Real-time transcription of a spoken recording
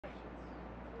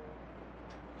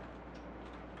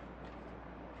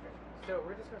So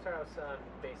we're just going to start out with some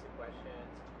basic questions.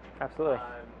 Absolutely.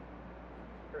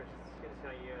 First, just get to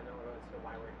know you, and then we'll go into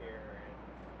why we're here, and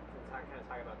kind of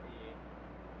talk about the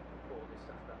cool new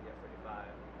stuff about the F-35.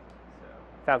 So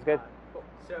Sounds good. Cool.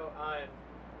 So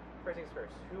first things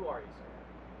first, who are you, sir?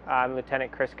 I'm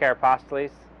Lieutenant Chris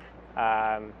Karapostoles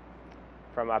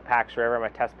from Pax River. I'm a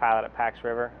test pilot at Pax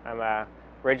River. I'm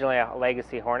originally a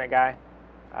Legacy Hornet guy,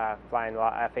 flying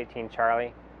F-18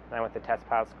 Charlie. And I went to test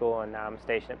pilot school, and now I'm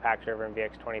stationed at Pax River in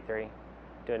VX-23,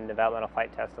 doing developmental flight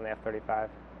tests on the F-35. And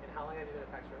how long have you been at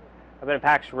Pax River? I've been at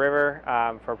Pax River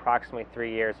for approximately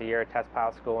 3 years, a year at test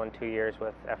pilot school and 2 years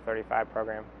with F-35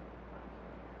 program.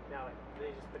 Now, did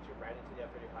they just put you right into the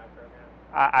F-35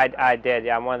 program? I did,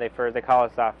 yeah. I'm one of the first, they call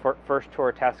us first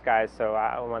tour test guys, so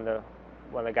I'm one of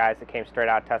the guys that came straight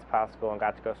out of test pilot school and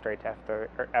got to go straight to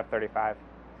F-35.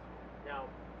 Now,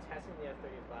 testing the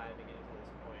F-35 and getting to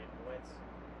this point,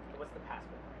 what's the past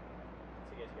been like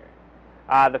to get here?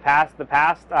 The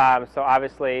past. So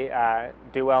obviously,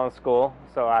 do well in school.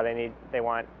 So they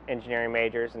want engineering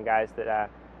majors and guys that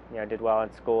did well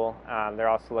in school. They're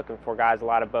also looking for guys a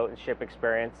lot of boat and ship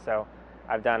experience. So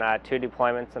I've done 2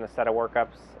 deployments and a set of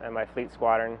workups in my fleet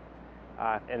squadron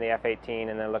in the F-18,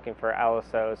 and then looking for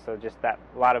LSOs. So just that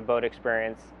a lot of boat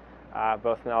experience,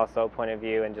 both from the LSO point of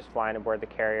view and just flying aboard the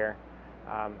carrier,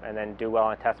 and then do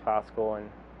well in test pilot school and.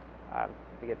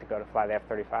 We get to go to fly the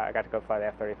F-35. I got to go fly the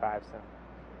F-35. So.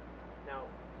 Now,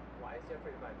 why is the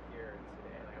F-35 here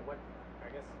today? Like,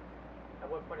 at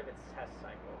what point of its test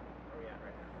cycle are we at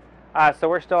right now? So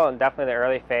we're still in definitely the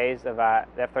early phase of the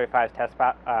F-35's test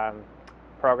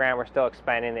program. We're still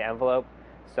expanding the envelope,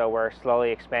 so we're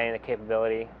slowly expanding the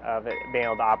capability of it being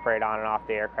able to operate on and off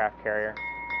the aircraft carrier.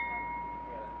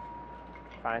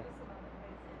 Fine. So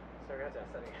we're going to have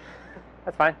to ask that again.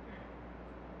 That's fine.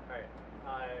 All right.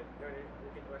 You want to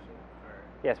repeat the question? Or?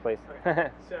 Yes, please. Okay.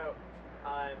 So,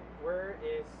 where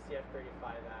is the F-35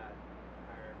 at,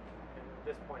 at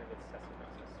this point of its testing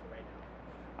process right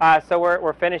now? So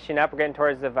we're finishing up. We're getting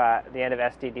towards the end of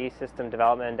SDD, system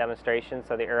development and demonstration.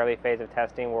 So the early phase of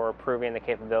testing, where we're proving the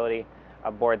capability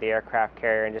aboard the aircraft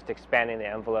carrier and just expanding the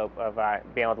envelope of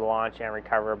being able to launch and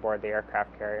recover aboard the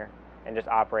aircraft carrier and just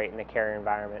operate in the carrier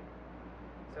environment.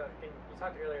 So you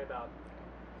talked earlier about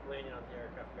landing on the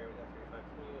aircraft carrier with F-35.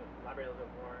 Can you elaborate a little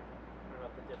bit more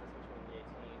about the difference between the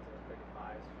 18s and the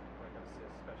 35s when it comes to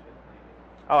especially the landing?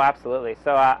 Oh, absolutely.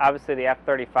 So obviously the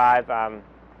F-35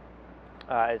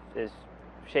 is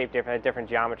shaped different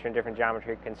geometry and different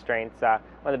geometry constraints. One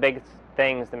of the biggest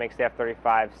things that makes the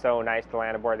F-35 so nice to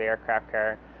land aboard the aircraft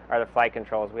carrier are the flight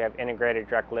controls. We have integrated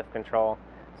direct lift control.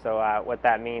 So what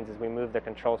that means is we move the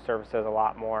control surfaces a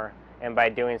lot more, and by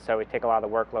doing so we take a lot of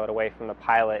the workload away from the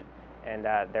pilot and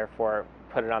therefore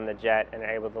put it on the jet and are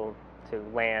able to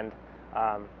land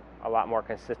a lot more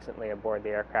consistently aboard the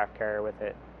aircraft carrier with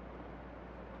it.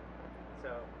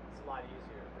 So it's a lot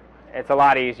easier. It's a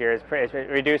lot easier. It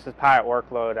reduces pilot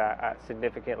workload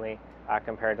significantly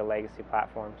compared to legacy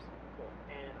platforms. Cool.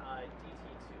 And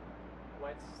DT2,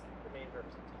 what's the main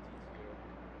purpose of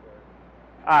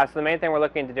DT2? So the main thing we're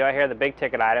looking to do out here, the big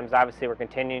ticket items, obviously we're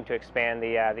continuing to expand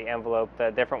the envelope, the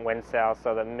different wind sails,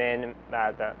 so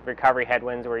the recovery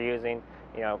headwinds we're using,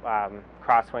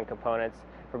 crosswind components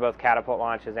for both catapult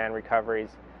launches and recoveries.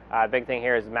 Big thing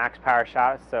here is max power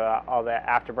shots, so all the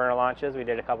afterburner launches, we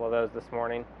did a couple of those this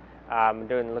morning.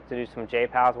 Look to do some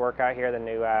JPALS work out here, the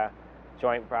new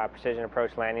Joint Precision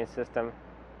Approach Landing System,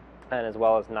 and as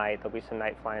well as night. There'll be some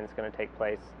night flying that's going to take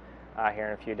place here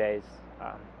in a few days.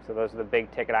 So those are the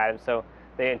big ticket items. So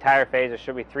the entire phase, there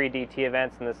should be 3 DT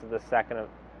events, and this is the second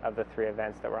of the 3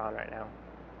 events that we're on right now.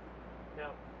 Now,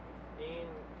 being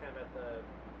kind of at the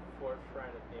forefront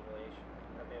of naval aviation,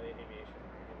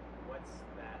 what's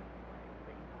that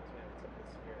like? It's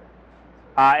this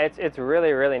year? It's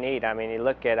really, really neat. I mean, you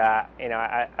look at I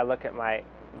look at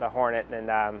the Hornet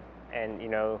and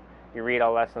you read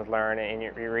all lessons learned and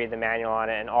you read the manual on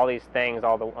it and all these things,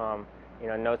 all the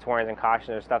notes, warnings, and cautions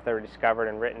are stuff that were discovered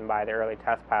and written by the early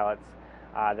test pilots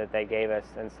that they gave us.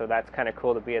 And so that's kind of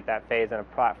cool to be at that phase in a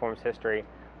platform's history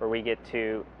where we get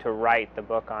to write the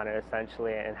book on it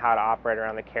essentially and how to operate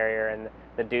around the carrier and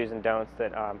the do's and don'ts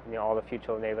that all the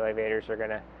future naval aviators are going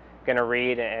to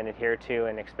read and adhere to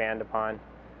and expand upon.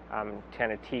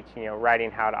 Kind of teach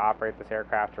writing how to operate this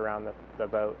aircraft around the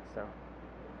boat. So.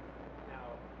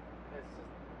 Now, as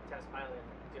a test pilot,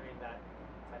 doing that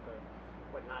type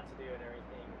of what not to do and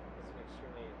everything is an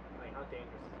extremely, how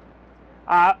dangerous is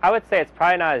it? I would say it's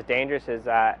probably not as dangerous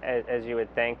as you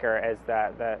would think or as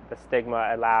the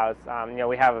stigma allows.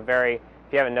 We have a very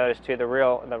if you haven't noticed too, the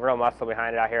real muscle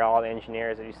behind it out here, all the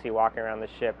engineers that you see walking around the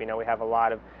ship, we have a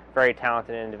lot of very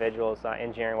talented individuals,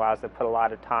 engineering-wise, that put a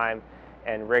lot of time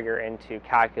and rigor into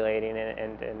calculating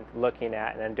and looking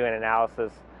at and then doing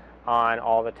analysis on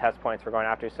all the test points we're going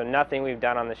after. So nothing we've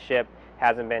done on the ship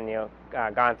hasn't been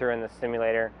gone through in the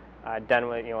simulator, done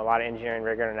with a lot of engineering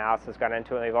rigor and analysis got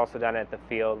into it. We've also done it at the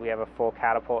field. We have a full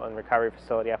catapult and recovery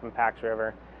facility up in Pax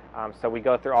River. So we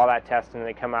go through all that testing and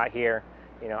they come out here.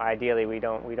 Ideally we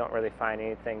don't really find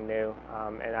anything new,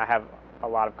 and I have a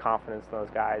lot of confidence in those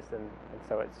guys, and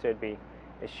so it should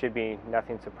be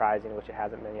nothing surprising, which it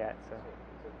hasn't been yet. So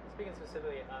speaking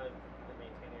specifically of the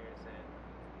maintainers and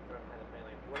from kind of plane,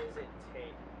 like what does it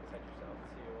take, besides yourself,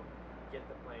 to get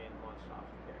the plane launched off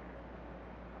the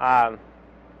carrier?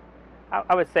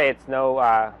 I would say it's no.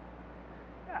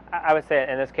 I would say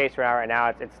in this case right now,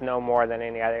 it's no more than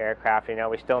any other aircraft.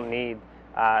 We still need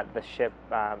the ship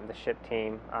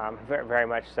team, very, very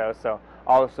much so. So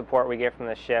all the support we get from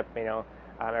the ship,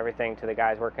 everything to the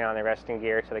guys working on the resting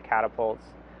gear, to the catapults,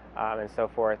 and so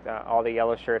forth. All the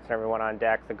yellow shirts and everyone on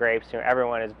deck, the grapes,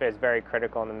 everyone is very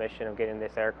critical in the mission of getting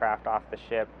this aircraft off the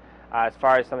ship. As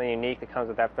far as something unique that comes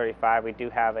with F-35, we do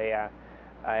have a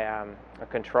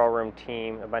control room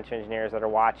team, a bunch of engineers that are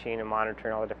watching and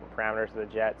monitoring all the different parameters of the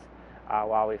jets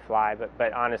while we fly.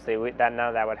 But honestly, none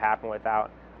of that would happen without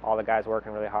all the guys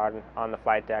working really hard on the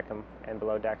flight deck and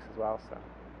below decks as well. So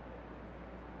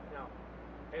now,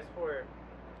 as for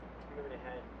moving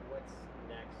ahead, what's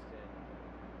next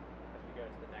as we go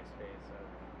into the next phase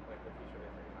of the future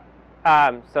of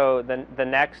F-35? So the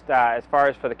next, as far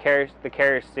as for the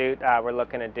carrier suit, we're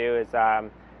looking to do is,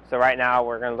 so right now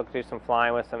we're going to look to do some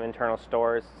flying with some internal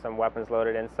stores, some weapons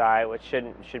loaded inside, which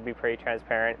should be pretty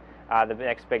transparent. The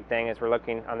next big thing is we're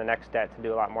looking on the next step to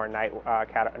do a lot more night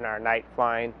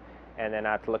flying, and then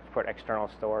to look to put external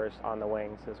stores on the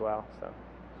wings as well. So.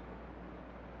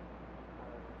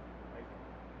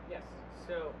 Yes.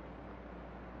 So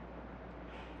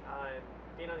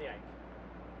being on the Ike.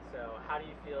 So how do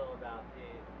you feel about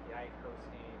the Ike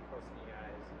hosting you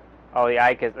guys? Oh, the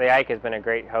Ike has been a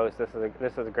great host. This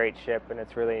is a great ship, and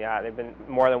it's really they've been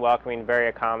more than welcoming, very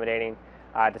accommodating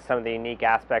to some of the unique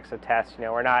aspects of tests.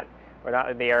 We're not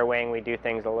the air wing. We do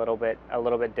things a little bit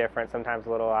different, sometimes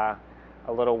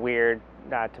a little weird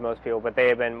to most people, but they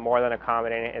have been more than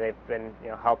accommodating, and they've been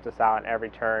helped us out in every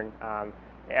turn.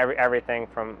 Everything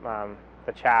from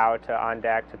the chow to on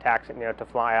deck to taxi, to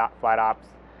flight ops.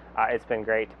 It's been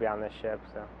great to be on this ship.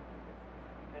 So.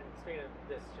 And speaking of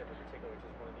this ship in particular, which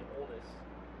is one of the oldest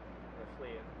in the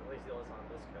fleet, at least the oldest on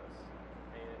this coast,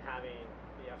 and having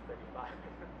the F-35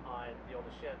 on the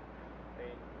oldest ship,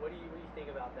 what do you think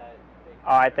about that?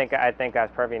 Oh, I think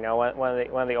that's perfect. One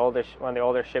of the older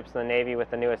ships in the Navy with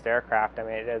the newest aircraft.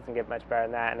 It doesn't get much better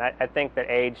than that. And I think that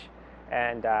age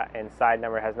and side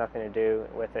number has nothing to do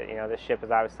with it. This ship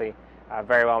is obviously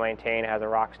very well maintained, has a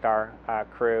rock star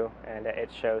crew, and it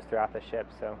shows throughout the ship.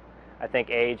 So I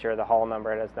think age or the hull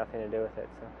number has nothing to do with it.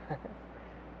 So. All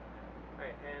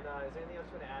right. And is there anything else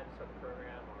you want to add to the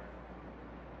program,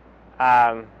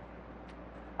 or?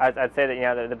 I'd say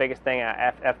that the biggest thing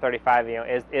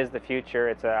F-35 is the future.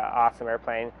 It's an awesome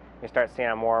airplane. You start seeing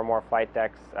on more and more flight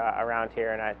decks around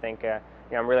here, and I think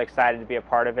I'm really excited to be a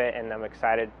part of it, and I'm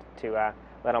excited to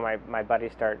let all my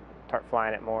buddies start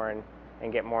flying it more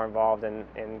and get more involved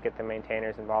and get the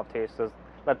maintainers involved too. So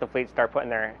let the fleet start putting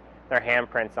their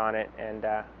handprints on it and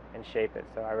shape it.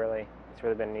 So it's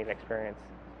really been a neat experience.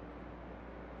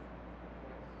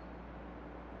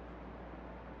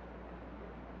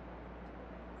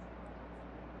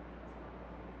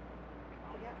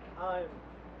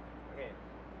 Okay,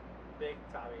 big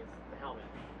topic is the helmet.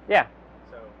 Yeah.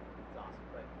 So it's awesome,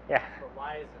 but yeah. But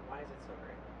why is it so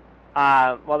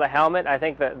great? Well, the helmet. I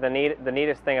think the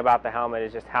neatest thing about the helmet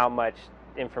is just how much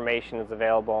information is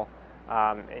available,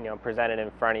 presented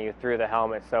in front of you through the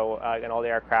helmet. So in all the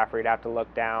aircraft, where you'd have to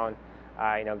look down,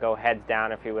 go heads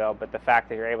down, if you will. But the fact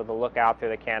that you're able to look out through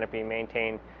the canopy,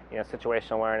 maintain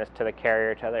situational awareness to the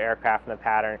carrier, to the aircraft and the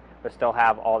pattern, but still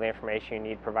have all the information you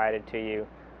need provided to you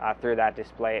through that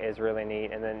display is really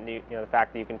neat. And then the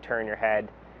fact that you can turn your head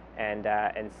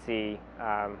and see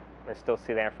and still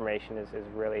see the information is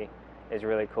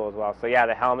really cool as well. So yeah,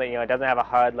 the helmet, it doesn't have a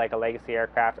HUD like a legacy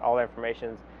aircraft. All the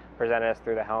information's presented us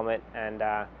through the helmet, and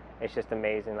it's just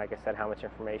amazing, like I said, how much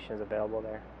information is available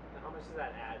there. Now, how much does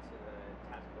that add to the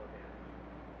tactical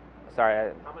advantage?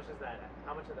 Sorry. How much of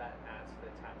that adds to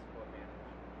the tactical advantage?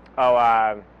 Oh,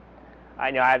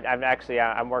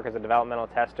 I'm working as a developmental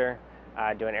tester,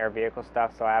 doing air vehicle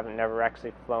stuff. So I haven't never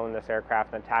actually flown this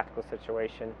aircraft in a tactical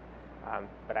situation,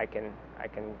 but I can't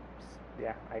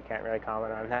really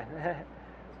comment on that.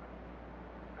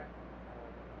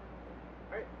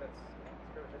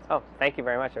 Oh, thank you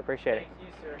very much. I appreciate it. Thank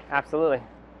you, sir. Absolutely.